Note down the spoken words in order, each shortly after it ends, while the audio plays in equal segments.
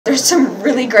There's some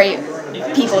really great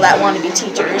people that want to be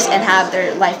teachers and have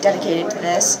their life dedicated to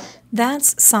this.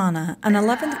 That's Sana, an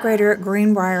 11th grader at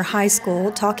Greenbrier High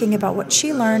School, talking about what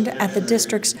she learned at the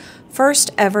district's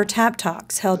first ever TAP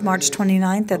Talks, held March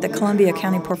 29th at the Columbia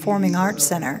County Performing Arts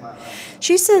Center.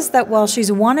 She says that while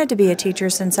she's wanted to be a teacher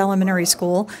since elementary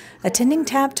school, attending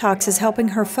TAP Talks is helping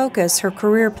her focus her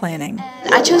career planning.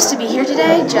 I chose to be here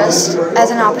today just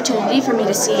as an opportunity for me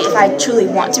to see if I truly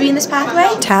want to be in this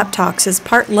pathway. TAP Talks is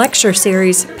part lecture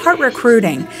series, part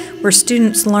recruiting, where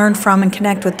students learn from and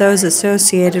connect with those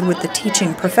associated with the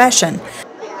teaching profession.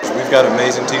 We've got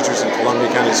amazing teachers in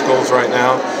Columbia County Schools right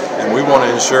now, and we want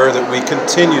to ensure that we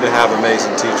continue to have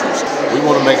amazing teachers. We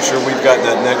want to make sure we've got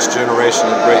that next generation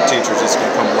of great teachers that's going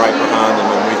to come right behind them,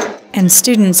 and we can. And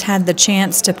students had the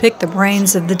chance to pick the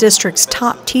brains of the district's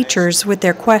top teachers with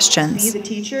their questions. Be the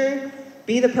teacher,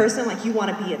 be the person like you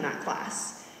want to be in that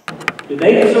class. Do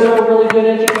they deserve a really good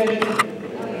education?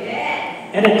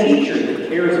 And a teacher that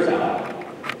cares about it.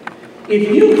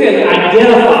 If you can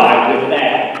identify with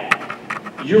that,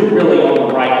 you're really on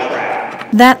the right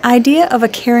track. That idea of a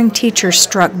caring teacher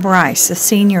struck Bryce, a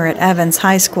senior at Evans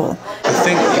High School. I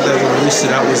think that what really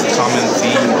stood out was the common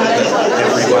theme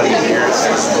that everybody here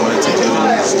has wanted to do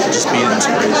is just be an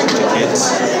inspiration to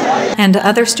kids. And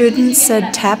other students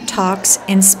said TAP Talks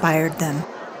inspired them.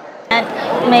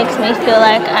 It makes me feel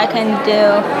like I can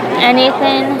do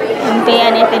anything and be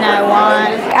anything I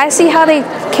want. I see how they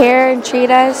care and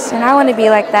treat us, and I want to be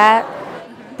like that.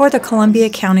 For the Columbia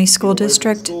County School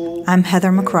District, I'm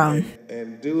Heather McCrone.